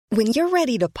When you're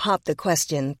ready to pop the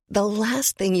question, the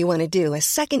last thing you want to do is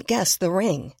second-guess the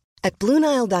ring. At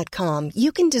BlueNile.com,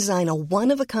 you can design a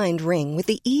one-of-a-kind ring with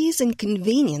the ease and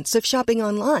convenience of shopping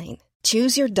online.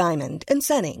 Choose your diamond and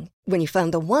setting. When you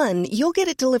find the one, you'll get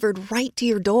it delivered right to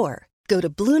your door. Go to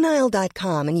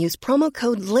BlueNile.com and use promo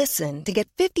code LISTEN to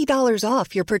get $50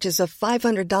 off your purchase of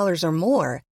 $500 or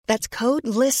more. That's code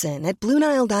LISTEN at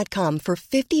BlueNile.com for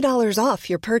 $50 off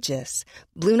your purchase.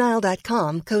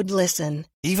 BlueNile.com, code LISTEN.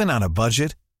 Even on a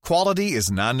budget, quality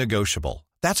is non-negotiable.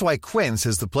 That's why Quince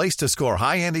is the place to score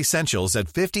high-end essentials at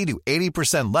 50 to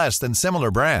 80% less than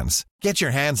similar brands. Get your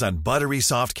hands on buttery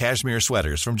soft cashmere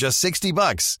sweaters from just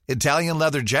 $60, Italian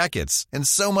leather jackets, and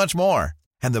so much more.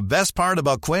 And the best part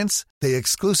about Quince, they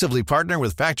exclusively partner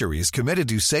with factories committed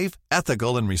to safe,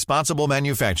 ethical, and responsible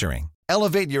manufacturing.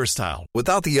 Elevate your style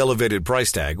without the elevated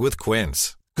price tag with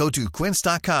Quince. Go to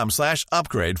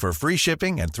quince.com/upgrade for free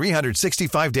shipping and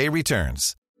 365-day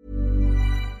returns.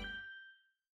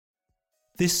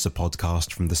 This is a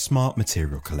podcast from the Smart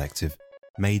Material Collective,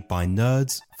 made by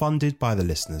nerds, funded by the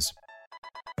listeners.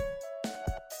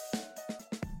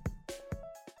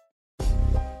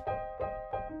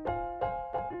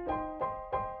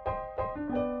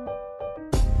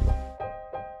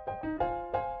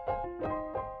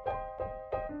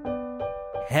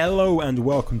 Hello and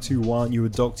welcome to Why Aren't You a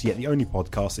Doctor Yet, the only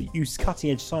podcast that uses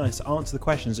cutting-edge science to answer the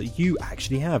questions that you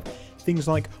actually have. Things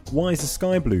like, why is the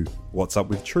sky blue? What's up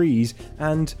with trees?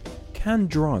 And can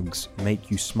drugs make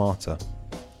you smarter?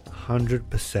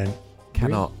 100%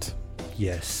 cannot.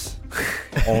 Yes.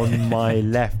 On my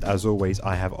left, as always,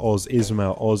 I have Oz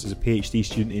Ismail. Oz is a PhD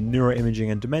student in neuroimaging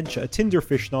and dementia, a Tinder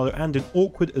aficionado, and an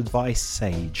awkward advice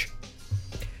sage.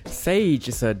 Sage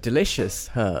is a delicious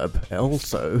herb,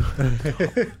 also.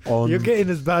 You're getting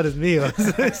as bad as me. I'm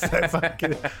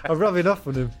rubbing off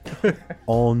on him.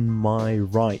 On my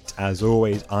right, as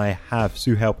always, I have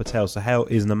Suhail Patel. Suhail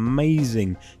is an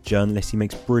amazing journalist. He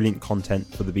makes brilliant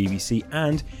content for the BBC,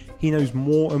 and he knows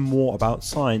more and more about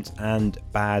science and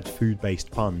bad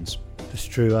food-based puns. That's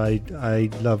true. I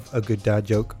love a good dad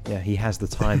joke. Yeah, he has the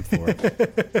time for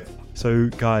it. So,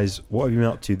 guys, what have you been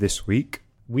up to this week?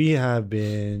 We have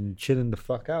been chilling the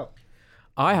fuck out.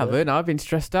 I haven't. I've been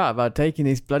stressed out about taking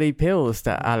these bloody pills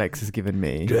that Alex has given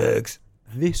me. Drugs.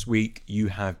 This week, you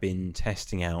have been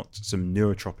testing out some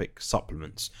neurotropic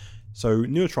supplements. So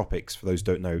neurotropics, for those who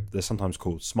don't know, they're sometimes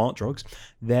called smart drugs.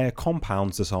 They're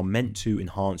compounds that are meant to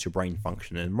enhance your brain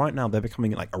function. And right now, they're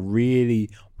becoming like a really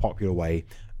popular way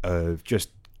of just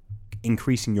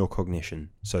increasing your cognition,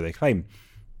 so they claim.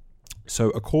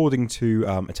 So according to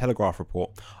a Telegraph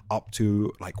report, up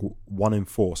to like 1 in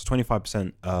 4, so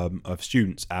 25% of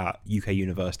students at UK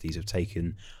universities have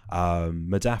taken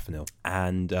modafinil.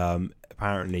 And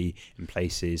apparently in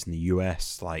places in the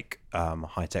US, like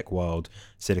high-tech world,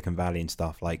 Silicon Valley and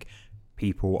stuff, like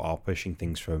people are pushing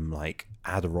things from like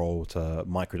Adderall to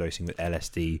microdosing with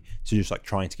LSD to just like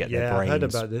trying to get their brains. Yeah, I heard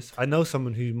about this. I know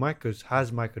someone who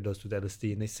has microdosed with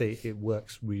LSD and they say it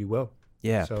works really well.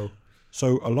 Yeah.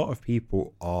 So a lot of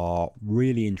people are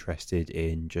really interested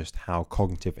in just how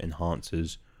cognitive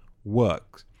enhancers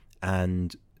work.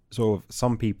 And sort of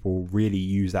some people really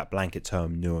use that blanket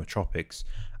term neurotropics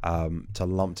to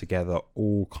lump together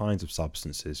all kinds of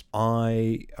substances.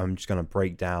 I am just going to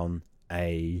break down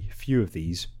a few of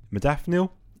these. Modafinil,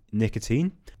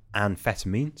 nicotine,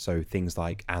 amphetamine, so things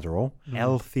like Adderall,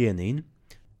 L-theanine,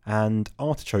 and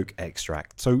artichoke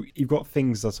extract. So you've got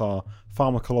things that are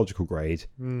pharmacological grade,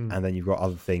 and then you've got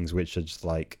other things which are just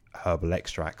like herbal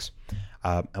extracts.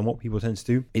 And what people tend to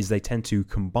do is they tend to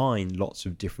combine lots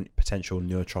of different potential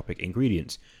neurotropic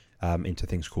ingredients into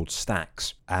things called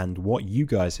stacks. And what you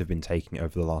guys have been taking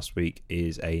over the last week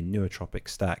is a neurotropic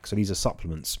stack. So these are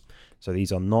supplements. So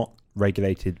these are not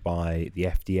regulated by the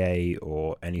FDA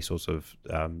or any sort of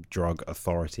drug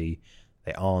authority.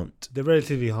 They aren't. They're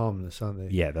relatively harmless, aren't they?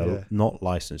 Yeah, they're not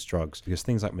licensed drugs, because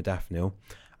things like modafinil,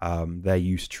 they're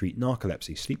used to treat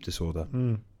narcolepsy, sleep disorder.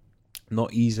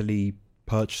 Not easily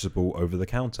purchasable over the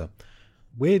counter.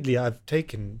 Weirdly, I've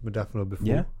taken modafinil before.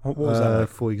 Yeah? What was that like?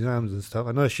 For exams and stuff.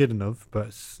 I know I shouldn't have,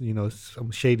 but some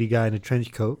shady guy in a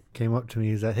trench coat came up to me.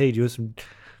 He's like, "Hey, do you want some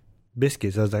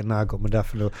biscuits?" I was like, "Nah, I got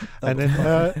modafinil." And then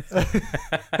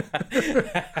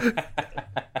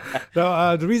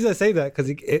no, the reason I say that because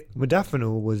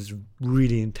modafinil was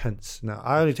really intense. Now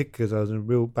I only took it because I was in a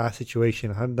real bad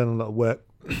situation. I hadn't done a lot of work,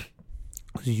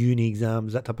 uni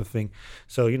exams, that type of thing.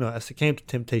 So as it came to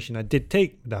temptation, I did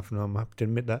take modafinil. I'm happy to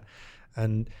admit that,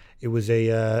 and it was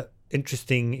a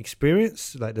interesting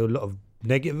experience. Like there were a lot of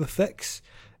negative effects.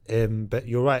 But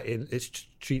you're right. It's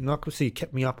street narcolepsy. It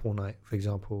kept me up all night, for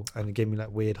example, and it gave me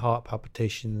like weird heart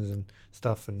palpitations and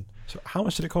stuff. And So how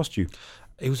much did it cost you?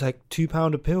 it was like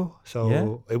 £2 a pill, so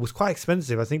Yeah. it was quite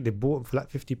expensive. I think they bought them for like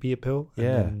 50p a pill.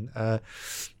 Yeah.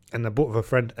 And I bought it for a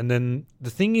friend. And then the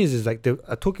thing is like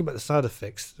talking about the side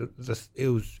effects. It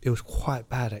was quite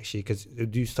bad actually, because it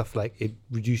would do stuff like it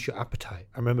reduce your appetite.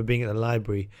 I remember being at the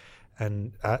library,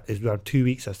 and it was around 2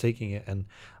 weeks I was taking it, and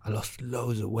I lost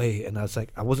loads of weight. And I was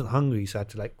like, I wasn't hungry, so I had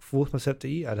to like force myself to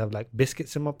eat. I'd have like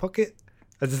biscuits in my pocket.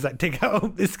 I just like take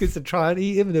out biscuits and try and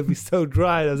eat them, and they'd be so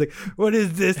dry. And I was like, "What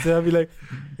is this?" And I'd be like,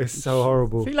 "It's so I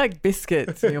horrible." feel like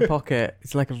biscuits in your pocket.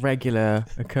 It's like a regular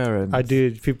occurrence. I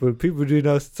do. People do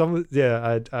know some.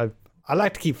 Yeah, I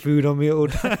like to keep food on me at all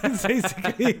times,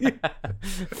 basically.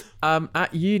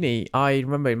 At uni, I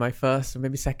remember in my first or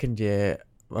maybe second year,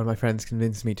 one of my friends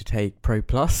convinced me to take Pro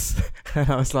Plus, and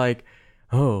I was like,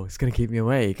 "Oh, it's going to keep me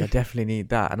awake. I definitely need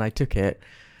that." And I took it.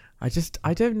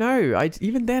 I don't know.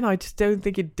 Even then, I just don't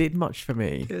think it did much for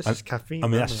me. It's just caffeine. I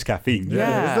mean, that's isn't just caffeine.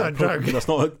 Yeah. it's not a drug. That's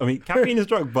not. I mean, caffeine is a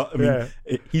drug, but I mean,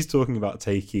 Yeah. he's talking about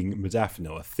taking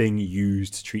modafinil, a thing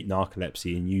used to treat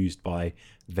narcolepsy and used by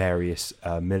various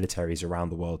militaries around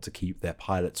the world to keep their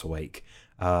pilots awake.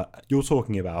 You're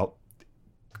talking about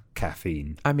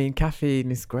caffeine. I mean,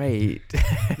 caffeine is great.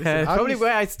 Probably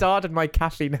where I started my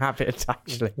caffeine habit,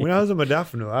 actually. When I was on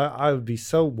modafinil, I would be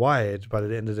so wired by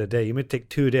the end of the day. You may take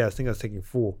 2 a day. I think I was taking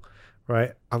 4,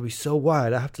 right? I'd be so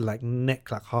wired. I have to like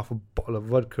neck like half a bottle of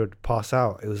vodka to pass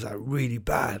out. It was like really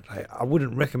bad. Like I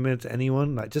wouldn't recommend it to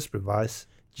anyone. Like just revise.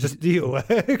 Just do your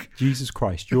work. Jesus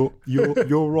Christ, your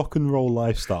rock and roll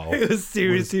lifestyle. It was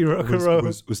seriously rock and roll.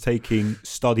 Was taking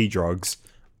study drugs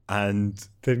and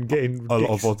Then getting a lot of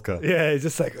dicks. vodka. Yeah, it's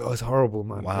just like, oh, it's horrible,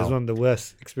 man. Wow. It was one of the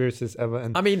worst experiences ever.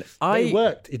 And I mean, it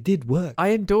worked. It did work.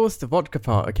 I endorsed the vodka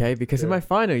part, okay, because in my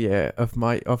final year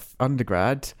of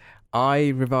undergrad, I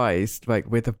revised like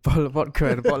with a bottle of vodka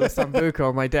and a bottle of Sambuca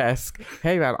on my desk.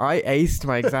 Hey man, I aced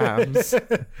my exams.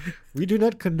 We do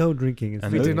not condone drinking.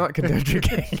 And We look- do not condone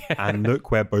drinking. And look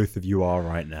where both of you are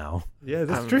right now. Yeah,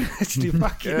 that's true. Actually,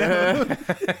 fucking hell.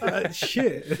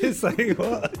 Shit. It's like,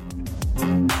 what?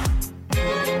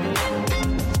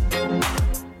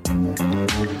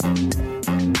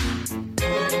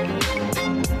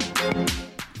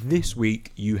 This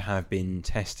week, you have been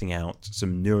testing out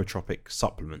some neurotropic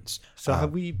supplements. So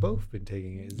have we both been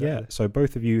taking it? Is that Yeah, it? so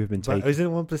both of you have been But taking...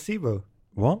 isn't one placebo?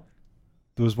 What?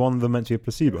 There was one that meant to be a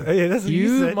placebo. Oh, yeah, that's what you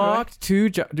You said, marked you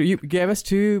gave us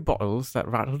 2 bottles that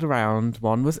rattled around.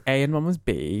 One was A and one was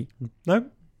B. No,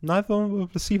 neither one were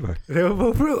placebo. Right? They were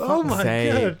both real. Oh my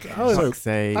god! Fuck's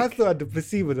sake. I thought I had the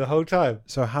placebo the whole time.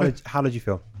 So how did you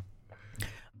feel?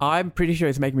 I'm pretty sure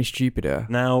it's making me stupider.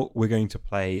 Now we're going to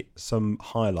play some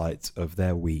highlights of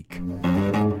their week.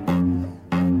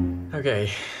 Okay,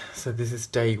 so this is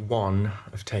day 1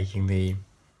 of taking the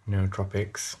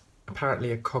nootropics.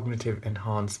 Apparently a cognitive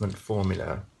enhancement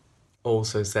formula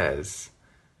also says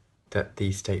that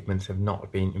these statements have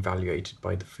not been evaluated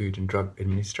by the Food and Drug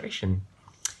Administration.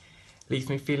 Leaves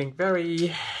me feeling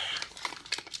very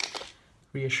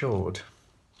reassured.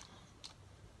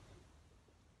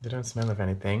 They don't smell of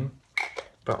anything,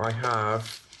 but I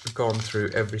have gone through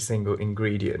every single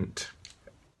ingredient.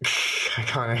 I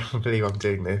can't even believe I'm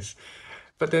doing this.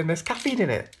 But then there's caffeine in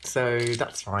it, so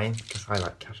that's fine, because I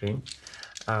like caffeine.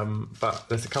 But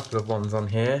there's a couple of ones on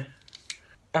here.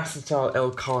 Acetyl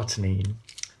L-carnitine.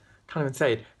 Can't even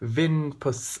say it.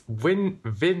 Vinpocetine.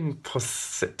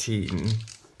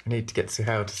 I need to get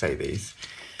Suhail to say these.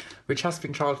 Which has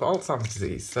been trialled for Alzheimer's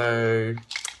disease, so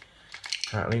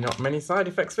apparently not many side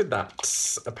effects with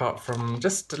that, apart from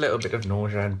just a little bit of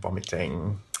nausea and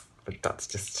vomiting. But that's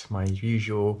just my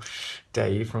usual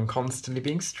day from constantly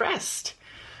being stressed.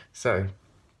 So,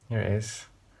 here it is.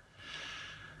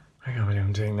 I can't believe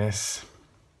I'm doing this.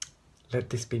 Let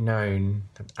this be known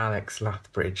that Alex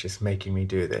Lathbridge is making me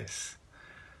do this.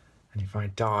 And if I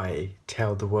die,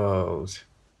 tell the world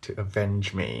to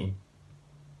avenge me.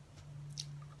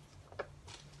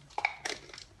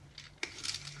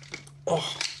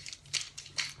 Oh,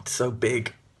 it's so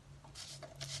big.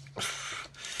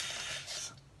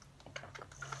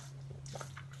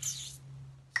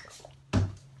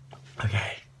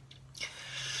 Okay.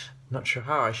 Not sure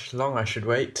how long I should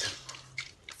wait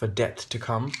for death to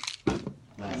come.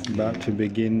 About to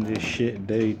begin this shit,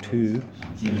 day 2.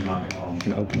 You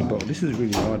can open the bottle. This is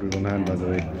really hard with one hand, by the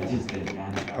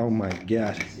way. Oh my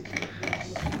god.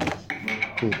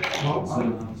 Cool.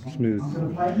 Smooth.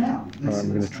 Alright, I'm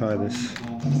going to try this.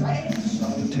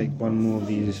 Take one more of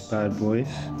these bad boys.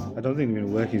 I don't think they're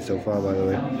working so far, by the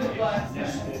way.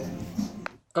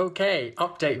 Okay,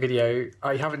 update video.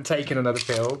 I haven't taken another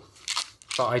pill,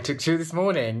 but I took 2 this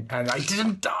morning and I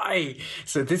didn't die.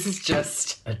 So this is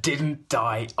just a didn't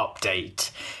die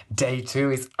update. Day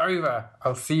 2 is over.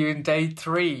 I'll see you in day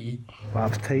 3.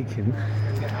 I've taken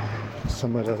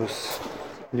some of those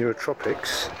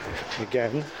neurotropics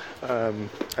again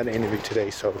at the interview today,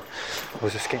 so I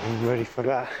was just getting ready for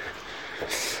that.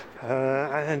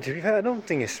 And to be fair, I don't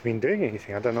think it's been doing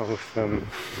anything. I don't know if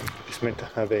it's meant to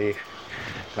have a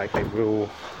real,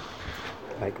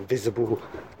 visible,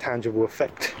 tangible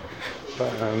effect.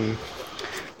 But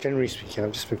generally speaking,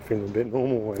 I've just been feeling a bit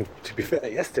normal. And to be fair,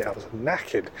 yesterday I was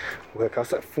knackered. I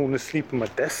was falling asleep on my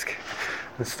desk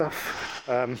and stuff.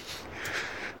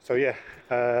 So yeah,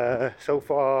 so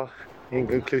far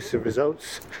inconclusive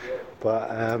results.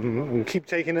 But we'll keep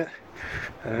taking it,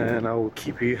 and I will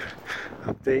keep you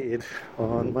updated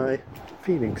on my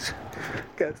feelings.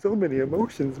 Got so many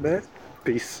emotions, man.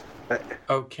 Peace.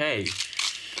 Okay.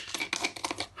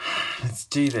 Let's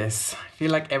do this. I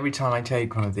feel like every time I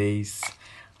take one of these,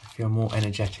 I feel more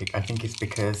energetic. I think it's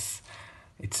because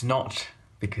it's not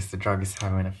because the drug is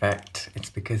having an effect. It's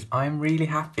because I'm really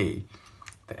happy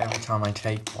that every time I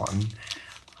take one,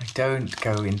 I don't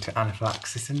go into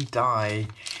anaphylaxis and die.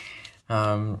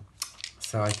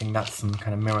 So I think that's some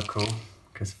kind of miracle,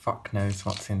 because fuck knows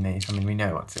what's in these. I mean, we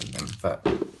know what's in them, but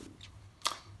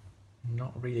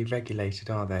not really regulated,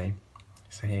 are they?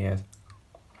 So here.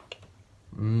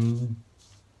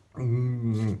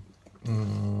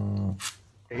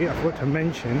 Yeah, I forgot to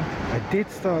mention, I did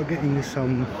start getting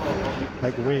some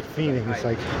weird feelings,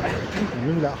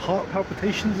 remember that heart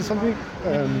palpitations or something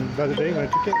the other day when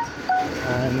I took it,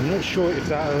 and I'm not sure if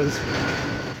that was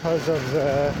because of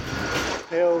the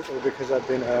pills or because I've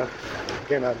been I've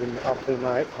been up all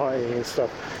night partying and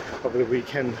stuff over the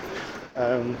weekend.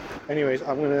 Anyways,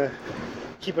 I'm gonna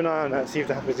keep an eye on that, see if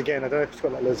that happens again. I don't know if it's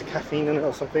got loads of caffeine in it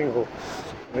or something, or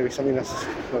maybe something that's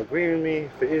not agreeing with me,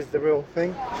 if it is the real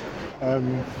thing.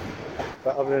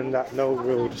 But other than that, no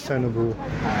real discernible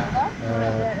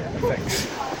effects.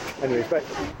 Anyways, back.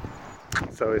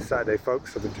 So it's Saturday,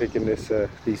 folks. I've been taking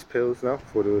these pills now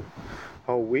for the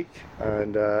whole week,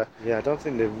 and I don't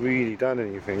think they've really done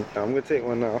anything. Now, I'm going to take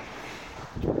one now.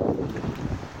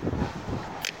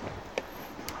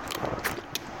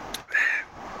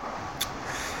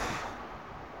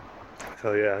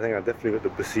 So yeah, I think I definitely got the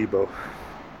placebo.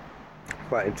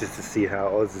 Quite interested to see how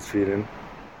Oz is feeling.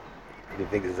 I don't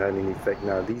think it's had any effect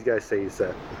now. These guys say it's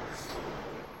a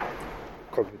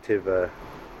cognitive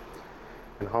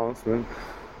enhancement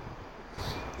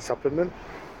supplement,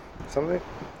 something.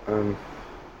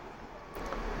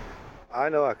 I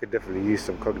know I could definitely use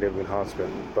some cognitive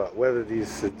enhancement, but whether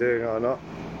these are doing it or not,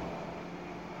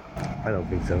 I don't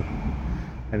think so.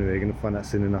 Anyway, you're gonna find out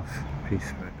soon enough.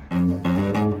 Peace, man.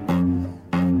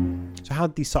 So how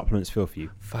did these supplements feel for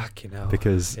you? Fucking hell.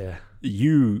 Because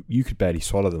you could barely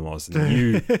swallow them, Oz. And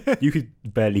you could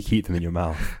barely keep them in your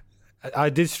mouth. I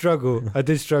did struggle. The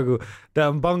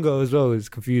Mbongo as well is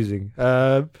confusing.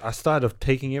 I started off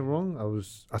taking it wrong.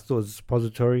 I thought it was a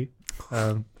suppository.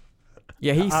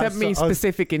 Yeah, he sent me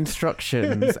specific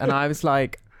instructions, and I was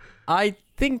like, I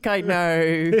think I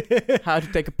know how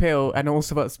to take a pill, and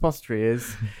also what suppository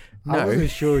is. No. I wasn't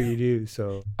sure you do.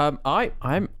 So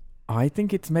I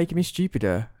think it's making me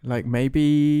stupider. Like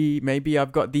maybe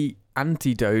I've got the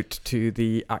antidote to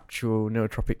the actual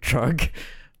neurotropic drug,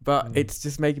 but it's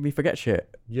just making me forget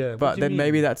shit. Yeah. But then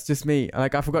maybe that's just me.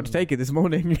 Like I forgot to take it this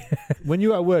morning. When you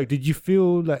were at work, did you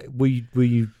feel like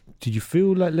did you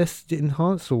feel like less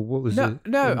enhanced, or what was it?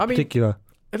 No, I mean, particular?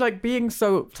 Like being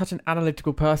such an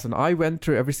analytical person, I went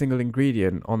through every single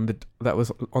ingredient that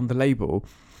was on the label,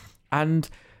 and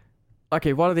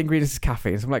okay, one of the ingredients is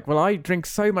caffeine. So I'm like, well, I drink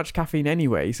so much caffeine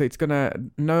anyway, so it's gonna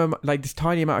this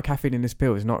tiny amount of caffeine in this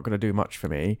pill is not gonna do much for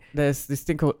me. There's this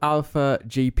thing called alpha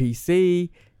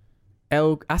GPC,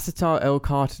 acetyl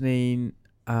L-carnitine,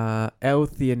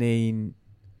 L-theanine,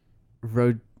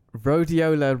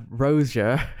 rhodiola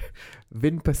rosea,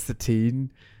 vinpocetine.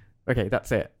 Okay,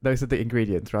 that's it. Those are the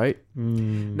ingredients, right?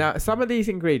 Now, some of these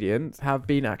ingredients have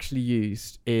been actually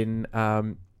used in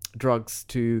drugs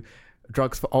for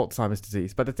Alzheimer's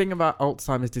disease. But the thing about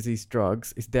Alzheimer's disease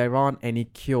drugs is there aren't any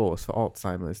cures for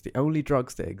Alzheimer's. The only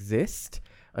drugs that exist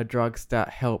are drugs that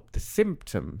help the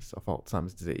symptoms of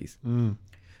Alzheimer's disease.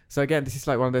 So again, this is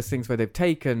like one of those things where they've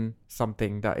taken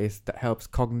something that helps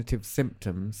cognitive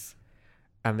symptoms,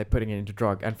 and they're putting it into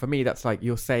drug. And for me, that's like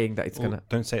you're saying that it's gonna.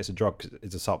 Don't say it's a drug; 'cause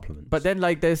it's a supplement. But then,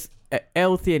 like, there's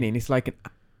L-theanine. It's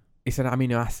an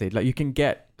amino acid. Like you can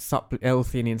get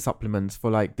L-theanine supplements for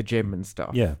like the gym and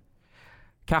stuff. Yeah.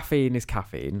 Caffeine is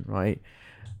caffeine, right?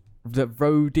 the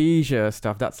rhodesia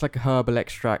stuff, that's like a herbal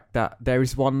extract that there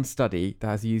is one study that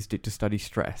has used it to study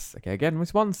stress. Okay, again, it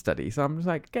was one study. So I'm just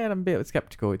like, again, I'm a bit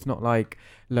skeptical. It's not like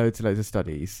loads of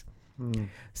studies.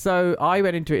 So I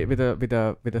went into it with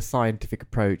a scientific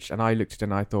approach, and I looked at it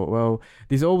and I thought, well,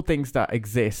 these are all things that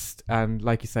exist, and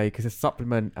like you say, because it's a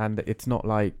supplement and it's not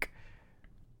an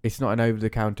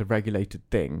over-the-counter regulated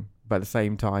thing, but at the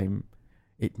same time,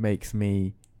 it makes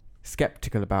me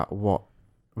skeptical about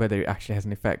whether it actually has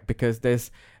an effect, because there's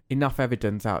enough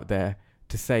evidence out there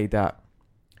to say that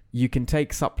you can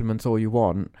take supplements all you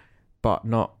want, but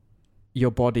your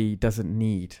body doesn't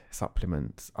need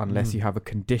supplements unless you have a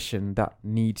condition that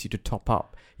needs you to top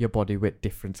up your body with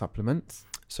different supplements.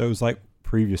 So it was like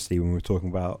previously when we were talking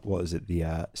about, what is it,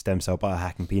 the stem cell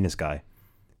biohacking penis guy,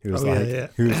 who was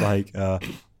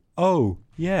oh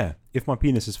yeah, if my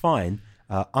penis is fine,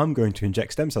 I'm going to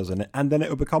inject stem cells in it, and then it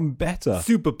will become better.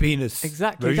 Super penis.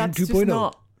 Exactly. Version That's just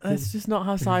 2.0. That's just not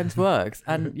how science works.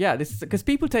 And yeah, this is because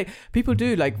people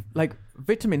do like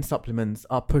vitamin supplements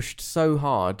are pushed so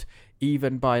hard,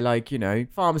 even by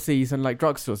pharmacies and like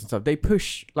drugstores and stuff. They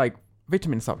push like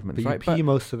vitamin supplements, But right? you pee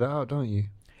most of it out, don't you?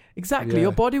 Exactly. Yeah.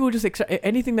 Your body will just extract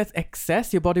anything that's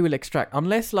excess. Your body will extract,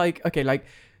 unless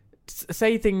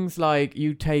say things like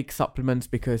you take supplements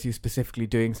because you're specifically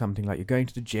doing something, like you're going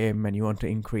to the gym and you want to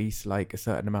increase like a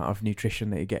certain amount of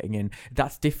nutrition that you're getting in.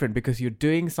 That's different because you're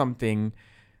doing something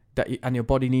and your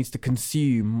body needs to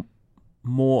consume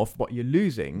more of what you're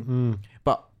losing.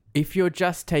 But if you're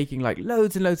just taking like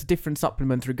loads and loads of different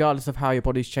supplements, regardless of how your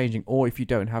body's changing, or if you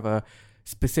don't have a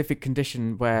specific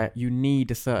condition where you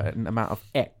need a certain amount of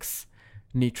X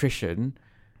nutrition,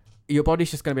 your body's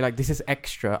just going to be like, this is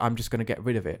extra, I'm just going to get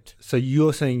rid of it. So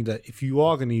you're saying that if you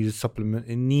are going to use a supplement,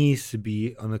 it needs to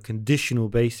be on a conditional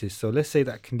basis. So let's say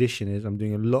that condition is, I'm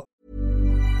doing a lot.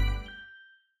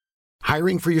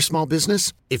 Hiring for your small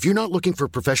business? If you're not looking for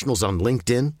professionals on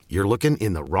LinkedIn, you're looking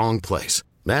in the wrong place.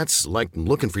 That's like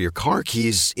looking for your car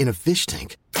keys in a fish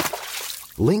tank.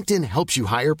 LinkedIn helps you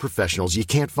hire professionals you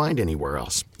can't find anywhere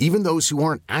else, even those who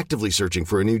aren't actively searching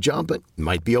for a new job but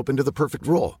might be open to the perfect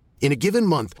role. In a given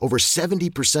month, over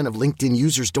 70% of LinkedIn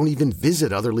users don't even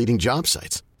visit other leading job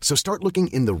sites. So start looking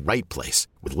in the right place.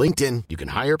 With LinkedIn, you can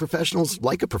hire professionals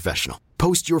like a professional.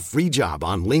 Post your free job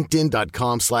on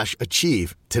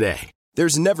linkedin.com/achieve today.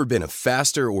 There's never been a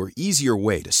faster or easier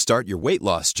way to start your weight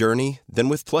loss journey than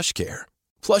with PlushCare.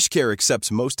 PlushCare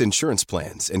accepts most insurance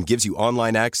plans and gives you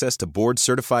online access to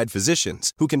board-certified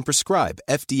physicians who can prescribe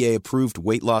FDA-approved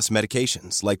weight loss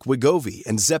medications like Wegovy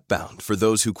and Zepbound for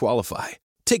those who qualify.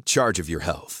 Take charge of your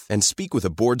health and speak with a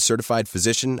board-certified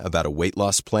physician about a weight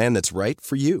loss plan that's right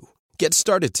for you. Get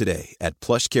started today at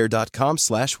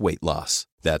plushcare.com/weight loss.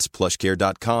 That's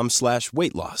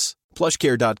plushcare.com/weight loss.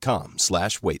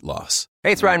 plushcare.com/weight loss.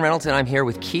 Hey, it's Ryan Reynolds, and I'm here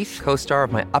with Keith, co-star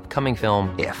of my upcoming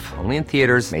film, If, only in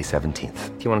theaters May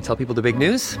 17th. Do you want to tell people the big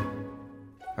news?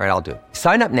 All right, I'll do it.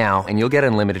 Sign up now and you'll get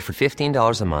unlimited for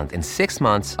 $15 a month and 6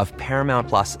 months of Paramount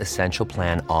Plus Essential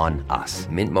Plan on us.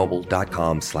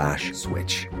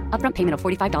 MintMobile.com/switch. Upfront payment of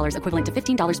 $45 equivalent to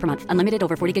 $15 per month. Unlimited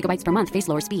over 40 gigabytes per month. Face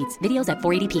lower speeds. Videos at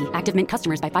 480p. Active Mint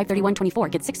customers by 531.24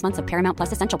 get 6 months of Paramount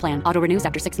Plus Essential Plan. Auto renews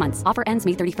after 6 months. Offer ends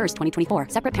May 31st, 2024.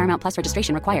 Separate Paramount Plus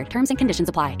registration required. Terms and conditions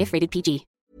apply if rated PG.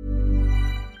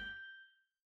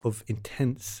 Of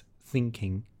intense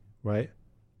thinking, right?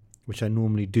 Which I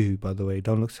normally do, by the way.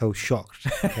 Don't look so shocked.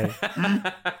 Okay?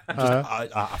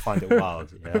 I find it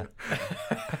wild. Yeah.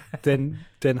 Then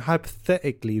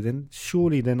hypothetically,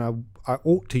 I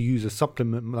ought to use a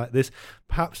supplement like this.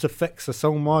 Perhaps the effects are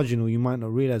so marginal you might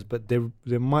not realize, but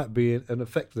there might be an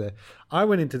effect there. I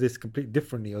went into this completely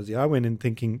differently, Ozzy. I went in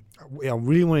thinking I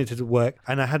really wanted it to work,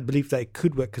 and I had belief that it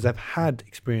could work because I've had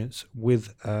experience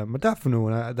with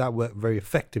modafinil, and that worked very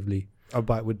effectively,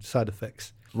 albeit with side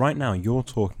effects. Right now, you're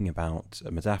talking about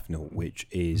modafinil, which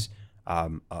is a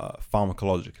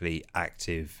pharmacologically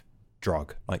active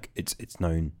drug. Like it's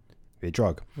known to be a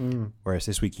drug. Whereas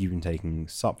this week you've been taking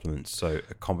supplements, so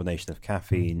a combination of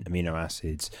caffeine, amino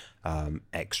acids,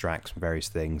 extracts, various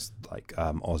things like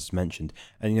Oz mentioned.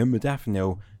 And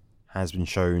modafinil has been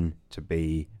shown to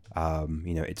be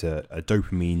it's a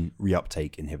dopamine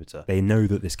reuptake inhibitor. They know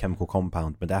that this chemical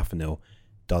compound, modafinil,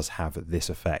 does have this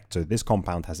effect. So this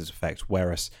compound has this effect,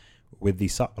 whereas with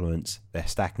these supplements, they're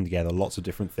stacking together lots of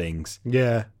different things.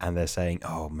 Yeah. And they're saying,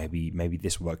 oh, maybe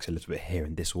this works a little bit here,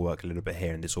 and this will work a little bit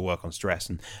here, and this will work on stress,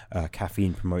 and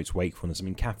caffeine promotes wakefulness. I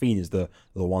mean, caffeine is the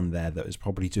one there that is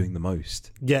probably doing the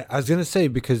most. Yeah, I was going to say,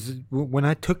 because when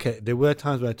I took it, there were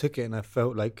times when I took it and I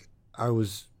felt like I'd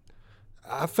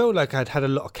had a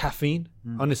lot of caffeine.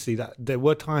 Honestly, that there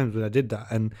were times when I did that,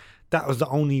 and that was the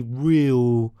only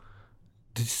real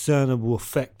discernible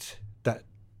effect that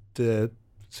the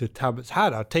tablets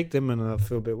had. I'd take them and I'd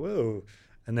feel a bit whoa,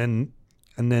 and then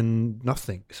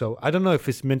nothing. So I don't know if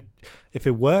if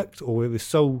it worked or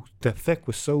the effect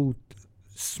was so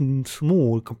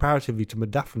small comparatively to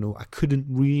modafinil, I couldn't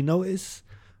really notice,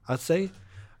 I'd say.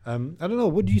 I don't know.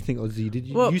 What do you think, Ozzy?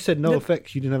 You said no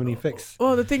effects. You didn't have any effects.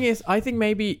 Well, the thing is, I think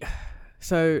maybe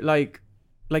so.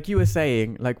 Like you were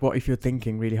saying, like, what if you're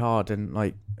thinking really hard and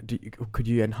like, could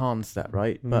you enhance that,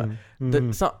 right? But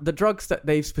the drugs that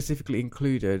they've specifically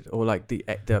included, or like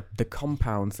the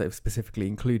compounds they've specifically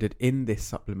included in this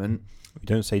supplement. We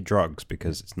don't say drugs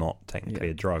because it's not technically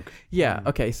a drug. Yeah.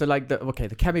 Okay. So like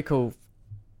the chemical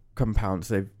compounds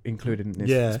they've included in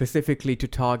this specifically to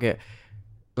target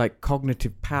like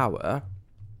cognitive power.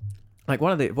 Like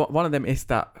one of them is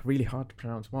that really hard to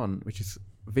pronounce one, which is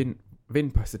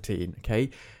vinpocetine. Okay,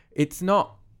 it's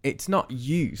not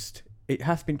used. It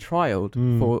has been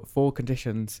trialed for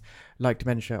conditions like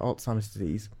dementia, Alzheimer's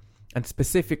disease, and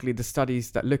specifically the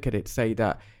studies that look at it say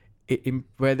that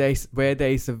where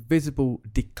there's a visible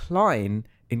decline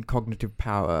in cognitive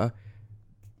power,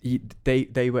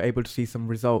 they were able to see some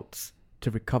results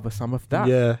to recover some of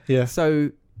that. Yeah.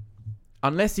 So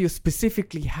unless you're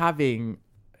specifically having,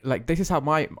 like, this is how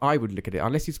I would look at it,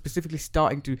 unless you're specifically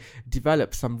starting to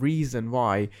develop some reason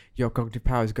why your cognitive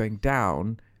power is going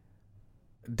down,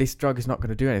 this drug is not going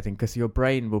to do anything, because your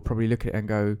brain will probably look at it and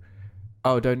go,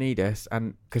 oh, don't need this,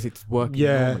 and because it's working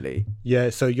normally.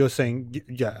 Yeah, so you're saying,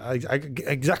 I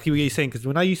exactly what you're saying, because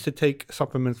when I used to take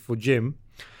supplements for gym,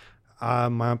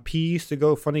 my pee used to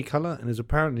go funny color, and it's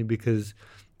apparently because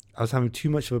I was having too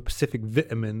much of a specific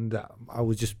vitamin that I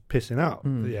was just pissing out.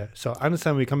 Yeah, so I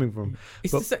understand where you're coming from.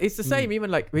 It's the same, even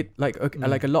like with like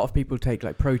a lot of people take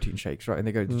like protein shakes, right? And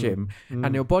they go to the gym,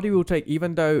 and your body will take,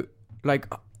 even though like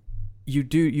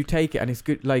you take it and it's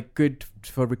good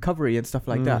for recovery and stuff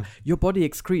like that, your body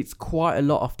excretes quite a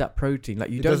lot of that protein.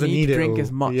 Like you don't need to drink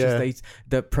as much as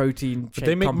the protein shake. But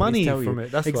they make money tell from you.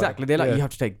 it. That's exactly. Why. They're like, you have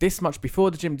to take this much before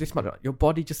the gym, this much. Your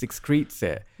body just excretes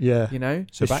it. Yeah, you know.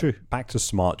 So back to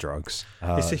smart drugs.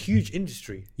 It's a huge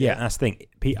industry. Yeah, that's the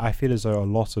thing. I feel as though a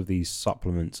lot of these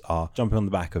supplements are jumping on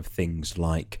the back of things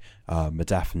like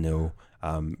modafinil.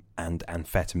 And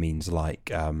amphetamines like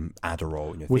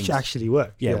Adderall, which actually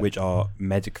work. Yeah, which are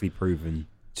medically proven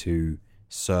to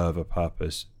serve a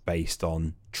purpose based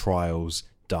on trials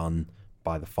done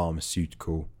by the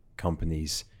pharmaceutical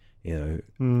companies,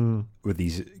 with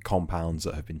these compounds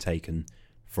that have been taken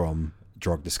from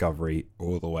drug discovery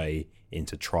all the way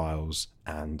into trials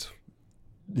and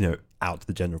out to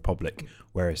the general public.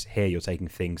 Whereas here you're taking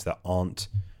things that aren't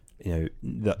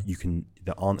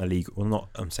that aren't illegal. Well, not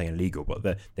I'm saying illegal, but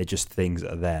they're just things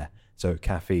that are there. So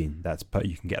caffeine,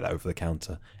 you can get that over the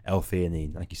counter.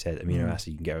 L-theanine, like you said, amino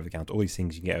acid, you can get over the counter. All these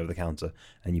things you can get over the counter,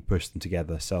 and you push them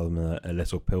together, sell them in a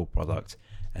little pill product,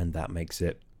 and that makes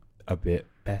it a bit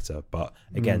better. But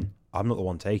again, I'm not the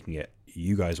one taking it.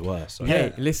 You guys were. So.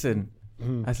 Hey, listen,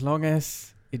 as long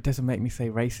as it doesn't make me say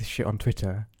racist shit on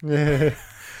Twitter.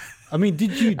 I mean, we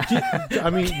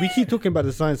keep talking about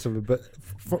the science of it, but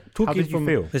how did you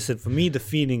feel? Listen, for me, the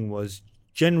feeling was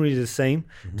generally the same.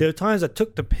 There were times I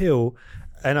took the pill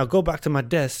and I'll go back to my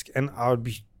desk and I would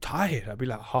be tired. I'd be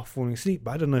like half falling asleep,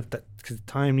 but I don't know if that's because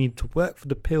time needed to work for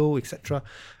the pill, etc.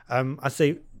 I'd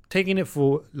say taking it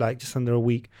for like just under a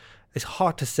week, it's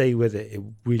hard to say whether it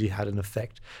really had an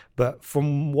effect. But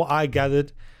from what I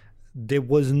gathered, there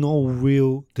was no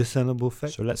real discernible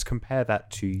effect. So let's compare that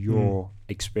to your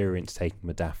experience taking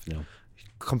modafinil.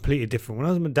 Completely different. When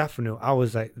I was modafinil, I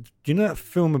was like, do you know that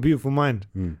film A Beautiful Mind?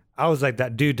 I was like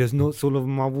that dude. There's notes all over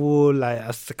my wall. Like I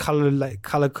was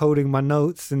color coding my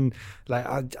notes, and like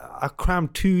I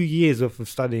crammed 2 years worth of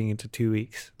studying into 2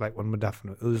 weeks. Like on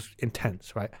modafinil, it was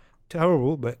intense, right?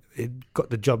 Terrible, but it got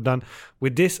the job done.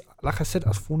 With this, like I said, I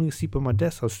was falling asleep on my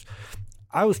desk.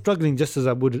 I was struggling just as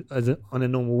I would on a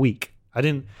normal week.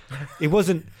 It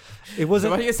wasn't. So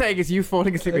what you're saying is you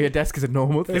falling asleep at your desk is a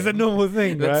normal thing. It's a normal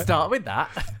thing, right? Let's start with that.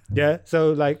 Yeah.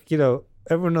 So like,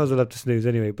 everyone knows I love to snooze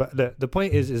anyway. But the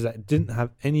point is that it didn't have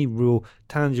any real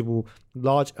tangible,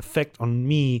 large effect on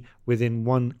me within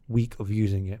 1 week of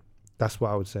using it. That's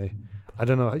what I would say. I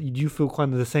don't know. You feel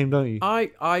kind of the same, don't you?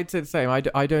 I'd say the same.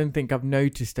 I don't think I've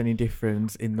noticed any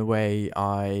difference in the way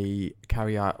I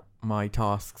carry out my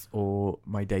tasks or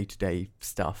my day-to-day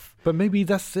stuff. But maybe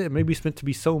that's it. Maybe it's meant to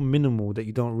be so minimal that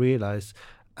you don't realize,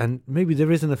 and maybe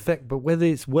there is an effect, but whether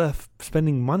it's worth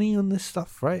spending money on this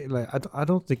stuff, right? Like I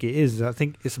don't think it is. I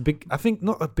think it's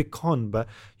not a big con, but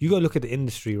you got to look at the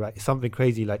industry, right? It's something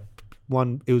crazy. Like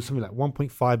it was something like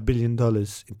 $1.5 billion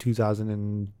in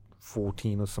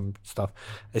 2014 or some stuff.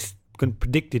 It's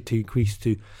predicted to increase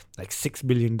to like $6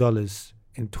 billion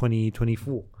in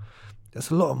 2024. That's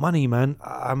a lot of money, man.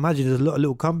 I imagine there's a lot of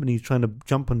little companies trying to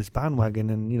jump on this bandwagon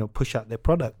and, you know, push out their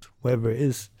product, wherever it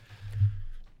is.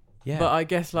 Yeah. But I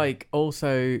guess like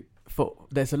also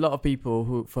there's a lot of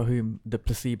people for whom the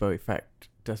placebo effect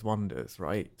does wonders,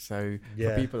 right? So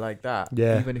for people like that,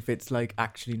 even if it's like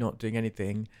actually not doing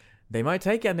anything, they might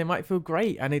take it and they might feel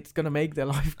great and it's going to make their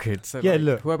life good. So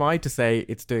look, who am I to say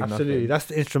it's doing absolutely nothing? That's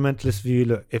the instrumentalist view.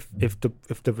 Look, if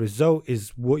the result is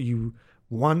what you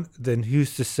want, then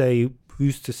who's to say,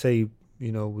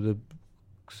 you know, the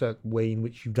certain way in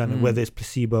which you've done it, whether it's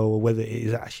placebo or whether it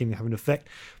is actually having an effect.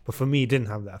 But for me, it didn't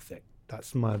have that effect.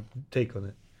 That's my take on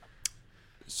it.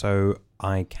 So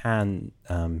I can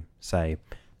say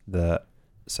that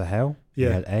Sahel, you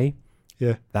had A.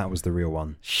 Yeah. That was the real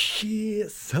one. Shit,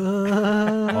 son.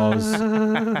 Oz,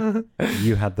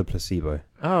 you had the placebo.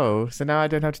 Oh, so now I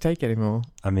don't have to take it anymore.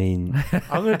 I mean...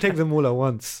 I'm going to take them all at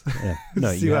once. Yeah.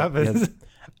 No, see what happens.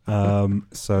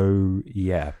 So,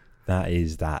 yeah, that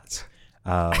is that.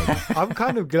 I'm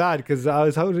kind of glad because I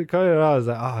was holding it. I was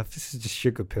like, oh, this is just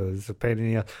sugar pills. It's a pain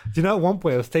in the ass. Do you know, at one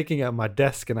point I was taking it at my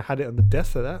desk and I had it on the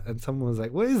desk like that, and someone was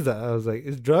like, what is that? I was like,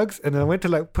 it's drugs. And then I went to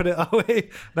like put it away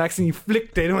and I accidentally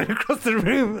flicked it and went across the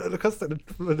room.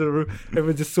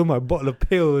 Everyone just saw my bottle of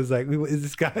pills. Was like, what is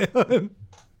this guy on?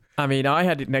 I mean, I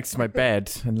had it next to my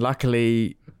bed and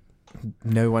luckily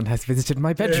no one has visited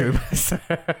my bedroom. So.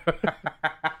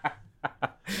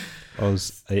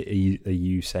 Oz, are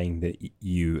you saying that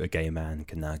you, a gay man,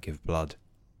 can now give blood?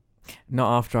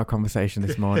 Not after our conversation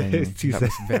this morning. That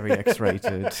was very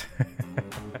X-rated.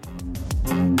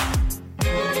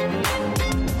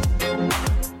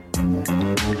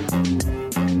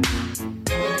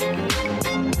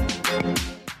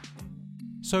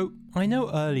 So, I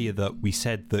know earlier that we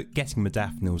said that getting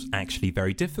modafinil is actually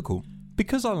very difficult.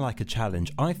 Because I like a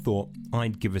challenge, I thought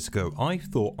I'd give it a go. I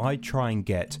thought I'd try and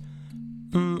get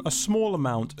a small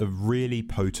amount of really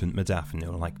potent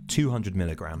modafinil, like 200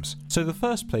 milligrams. So the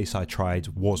first place I tried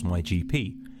was my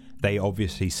GP. They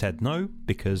obviously said no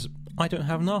because I don't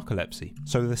have narcolepsy.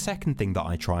 So the second thing that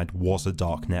I tried was a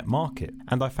darknet market,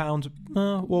 and I found,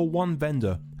 one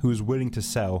vendor who was willing to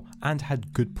sell and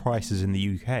had good prices in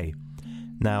the UK.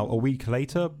 Now, a week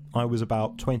later, I was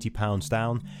about £20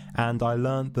 down, and I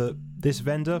learned that this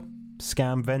vendor,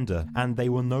 scam vendor, and they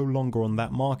were no longer on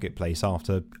that marketplace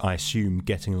after, I assume,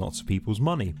 getting lots of people's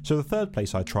money. So the third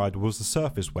place I tried was the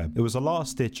surface web. It was a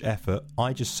last-ditch effort.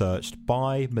 I just searched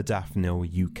buy modafinil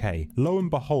UK. Lo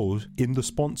and behold, in the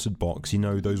sponsored box, you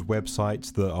know, those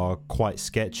websites that are quite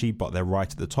sketchy but they're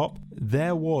right at the top,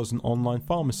 there was an online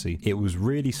pharmacy. It was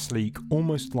really sleek,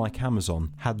 almost like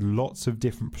Amazon, had lots of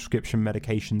different prescription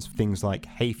medications, things like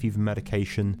hay fever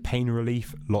medication, pain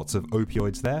relief, lots of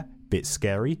opioids there. Bit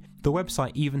scary. The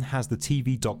website even has the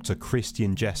TV doctor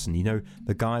Christian Jessen, you know,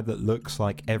 the guy that looks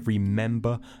like every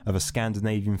member of a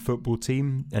Scandinavian football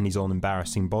team and he's on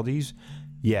Embarrassing Bodies.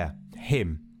 Yeah,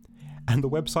 him. And the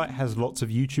website has lots of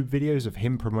YouTube videos of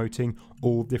him promoting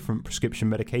all different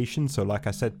prescription medications. So like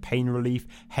I said, pain relief,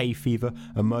 hay fever,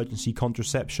 emergency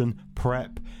contraception,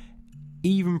 PrEP,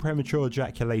 even premature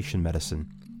ejaculation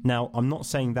medicine. Now, I'm not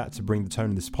saying that to bring the tone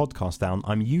of this podcast down.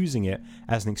 I'm using it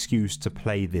as an excuse to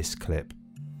play this clip.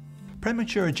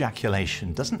 Premature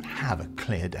ejaculation doesn't have a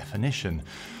clear definition.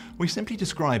 We simply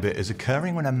describe it as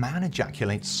occurring when a man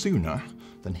ejaculates sooner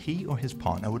than he or his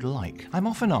partner would like. I'm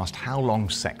often asked how long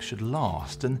sex should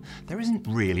last, and there isn't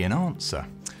really an answer.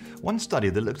 One study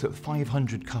that looked at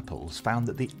 500 couples found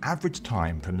that the average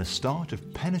time from the start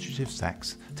of penetrative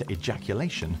sex to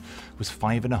ejaculation was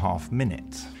 5.5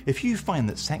 minutes. If you find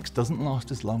that sex doesn't last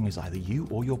as long as either you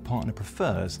or your partner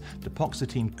prefers,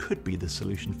 Depoxetine could be the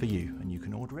solution for you, and you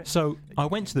can order it. So, I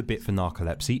went to the bit for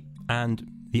narcolepsy, and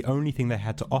the only thing they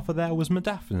had to offer there was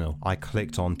modafinil. I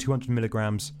clicked on 200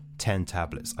 milligrams, 10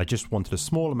 tablets. I just wanted a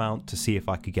small amount to see if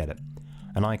I could get it.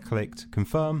 And I clicked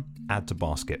confirm, add to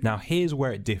basket. Now here's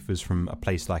where it differs from a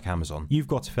place like Amazon. You've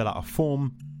got to fill out a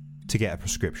form to get a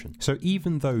prescription. So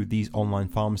even though these online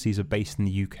pharmacies are based in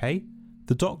the UK,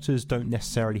 the doctors don't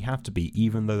necessarily have to be,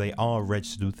 even though they are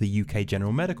registered with the UK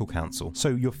General Medical Council. So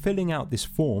you're filling out this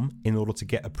form in order to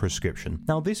get a prescription.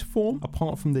 Now this form,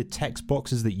 apart from the text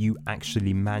boxes that you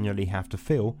actually manually have to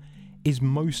fill, is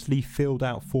mostly filled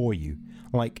out for you.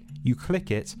 Like, you click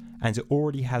it and it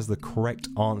already has the correct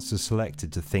answers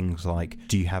selected to things like,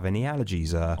 do you have any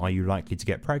allergies? Are you likely to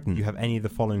get pregnant? Do you have any of the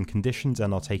following conditions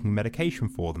and are taking medication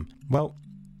for them? Well,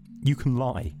 you can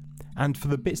lie. And for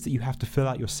the bits that you have to fill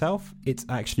out yourself, it's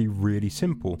actually really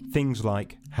simple. Things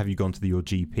like, have you gone to your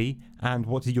GP? And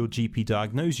what did your GP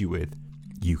diagnose you with?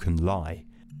 You can lie.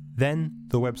 Then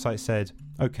the website said,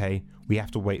 okay, we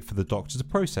have to wait for the doctor to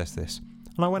process this.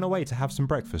 And I went away to have some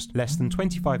breakfast. Less than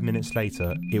 25 minutes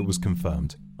later, it was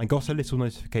confirmed. I got a little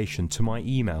notification to my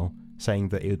email saying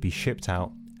that it would be shipped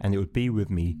out and it would be with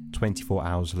me 24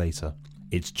 hours later.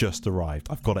 It's just arrived.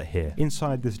 I've got it here.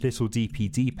 Inside this little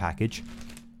DPD package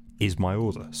is my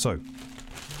order. So,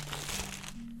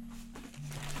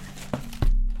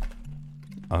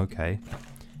 okay.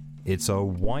 It's a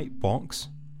white box,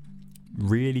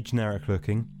 really generic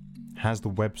looking, has the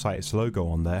website's logo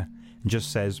on there, and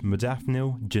just says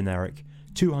modafinil generic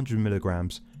 200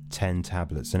 milligrams 10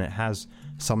 tablets, and it has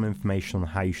some information on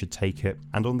how you should take it,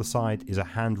 and on the side is a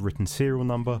handwritten serial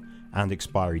number and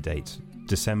expiry date,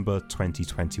 December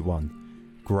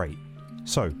 2021. Great.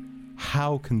 So,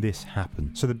 how can this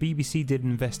happen? So the BBC did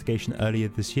an investigation earlier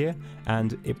this year,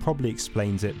 and it probably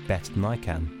explains it better than I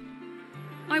can.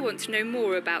 I want to know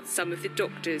more about some of the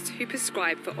doctors who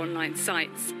prescribe for online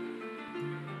sites.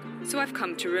 So I've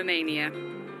come to Romania.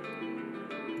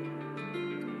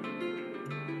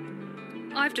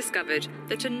 I've discovered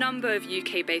that a number of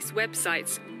UK-based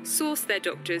websites source their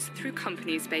doctors through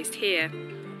companies based here.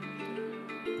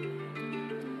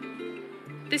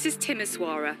 This is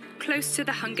Timisoara, close to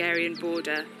the Hungarian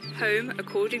border, home,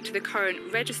 according to the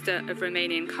current register of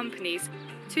Romanian companies,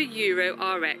 to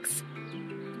EuroRx,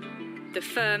 the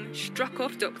firm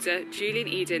Strukov Dr. Julian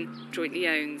Eden jointly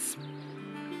owns.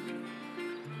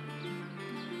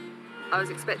 I was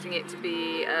expecting it to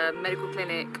be a medical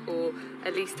clinic or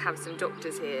at least have some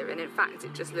doctors here, and in fact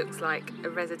it just looks like a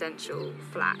residential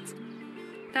flat.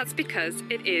 That's because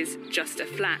it is just a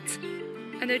flat.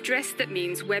 An address that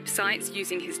means websites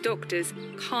using his doctors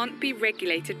can't be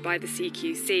regulated by the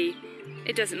CQC.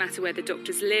 It doesn't matter where the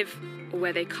doctors live or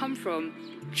where they come from,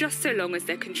 just so long as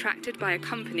they're contracted by a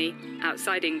company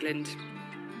outside England.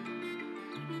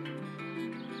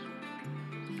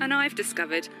 And I've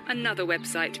discovered another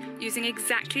website using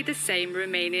exactly the same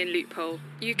Romanian loophole.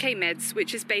 UK Meds,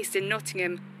 which is based in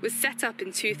Nottingham, was set up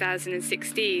in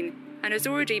 2016 and has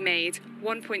already made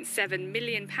 £1.7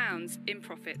 million in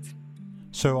profit.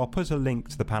 So I'll put a link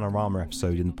to the Panorama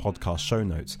episode in the podcast show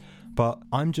notes, but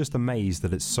I'm just amazed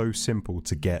that it's so simple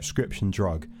to get a prescription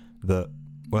drug that,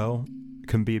 well,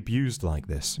 can be abused like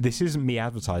this. This isn't me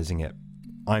advertising it.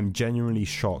 I'm genuinely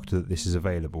shocked that this is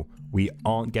available. We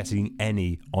aren't getting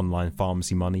any online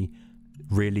pharmacy money.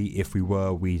 Really, if we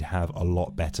were, we'd have a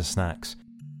lot better snacks.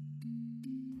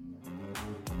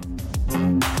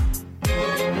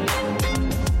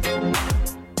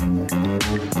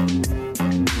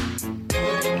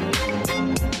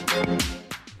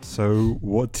 So,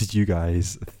 what did you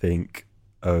guys think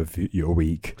of your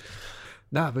week?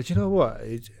 Nah, but you know what?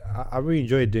 I really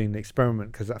enjoyed doing the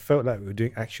experiment because I felt like we were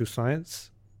doing actual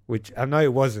science, which I know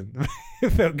it wasn't.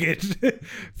 It felt good. I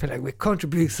felt like we're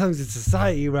contributing something to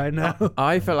society right now.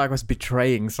 I felt like I was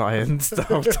betraying science the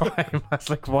whole time. I was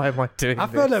like, why am I doing this? I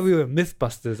felt like we were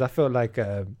Mythbusters. I felt like,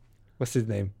 what's his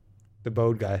name? The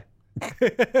bald guy.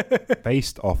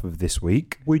 Based off of this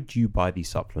week, would you buy these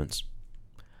supplements?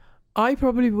 I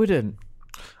probably wouldn't.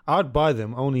 I'd buy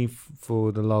them only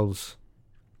for the lols.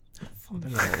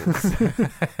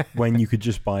 When you could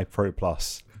just buy Pro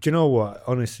Plus. Do you know what?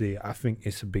 Honestly, I think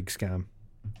it's a big scam.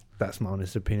 That's my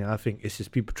honest opinion. I think it's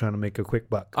just people trying to make a quick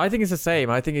buck. I think it's the same.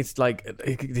 I think it's like,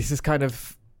 this is kind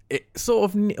of, it's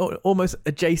sort of almost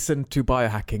adjacent to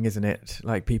biohacking, isn't it?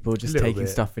 Like people just taking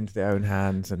stuff into their own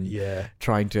hands and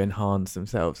trying to enhance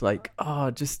themselves. Like,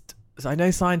 I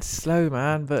know science is slow,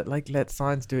 man, but like let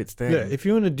science do its thing. Yeah, if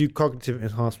you want to do cognitive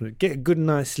enhancement, get a good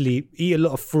night's sleep, eat a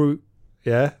lot of fruit,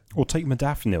 yeah, or take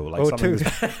modafinil.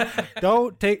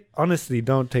 Don't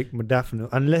take modafinil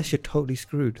unless you're totally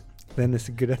screwed. Then it's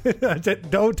a good.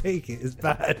 Don't take it. It's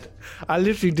bad. I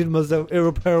literally did myself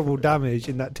irreparable damage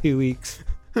in that 2 weeks.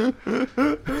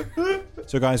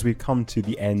 So guys, we've come to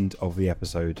the end of the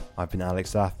episode. I've been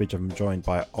Alex Lathbridge. I'm joined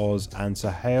by Oz and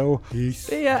Sahel. Peace.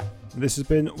 See ya. This has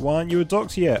been Why Aren't You a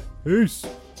Doctor Yet? Peace.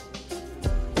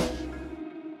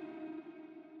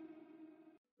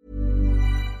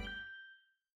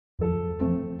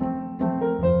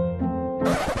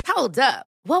 Hold up.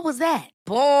 What was that?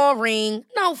 Boring.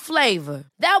 No flavor.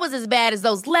 That was as bad as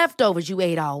those leftovers you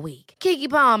ate all week. Keke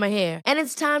Palmer here. And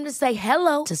it's time to say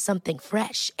hello to something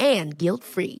fresh and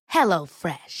guilt-free. Hello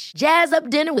Fresh. Jazz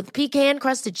up dinner with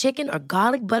pecan-crusted chicken or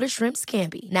garlic butter shrimp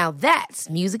scampi. Now that's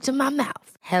music to my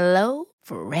mouth. Hello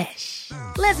Fresh.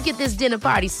 Let's get this dinner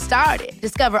party started.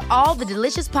 Discover all the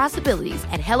delicious possibilities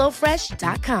at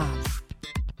HelloFresh.com.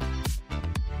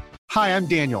 Hi, I'm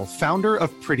Daniel, founder of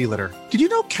Pretty Litter. Did you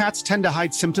know cats tend to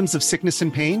hide symptoms of sickness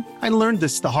and pain? I learned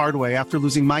this the hard way after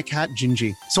losing my cat,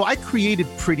 Gingy. So I created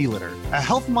Pretty Litter, a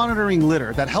health monitoring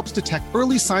litter that helps detect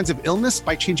early signs of illness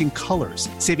by changing colors,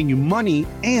 saving you money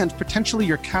and potentially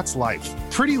your cat's life.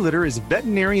 Pretty Litter is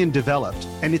veterinarian developed,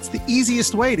 and it's the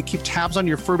easiest way to keep tabs on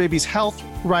your fur baby's health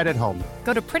right at home.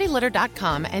 Go to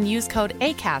prettylitter.com and use code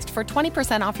ACAST for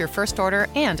 20% off your first order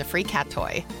and a free cat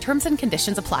toy. Terms and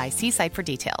conditions apply. See site for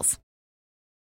details.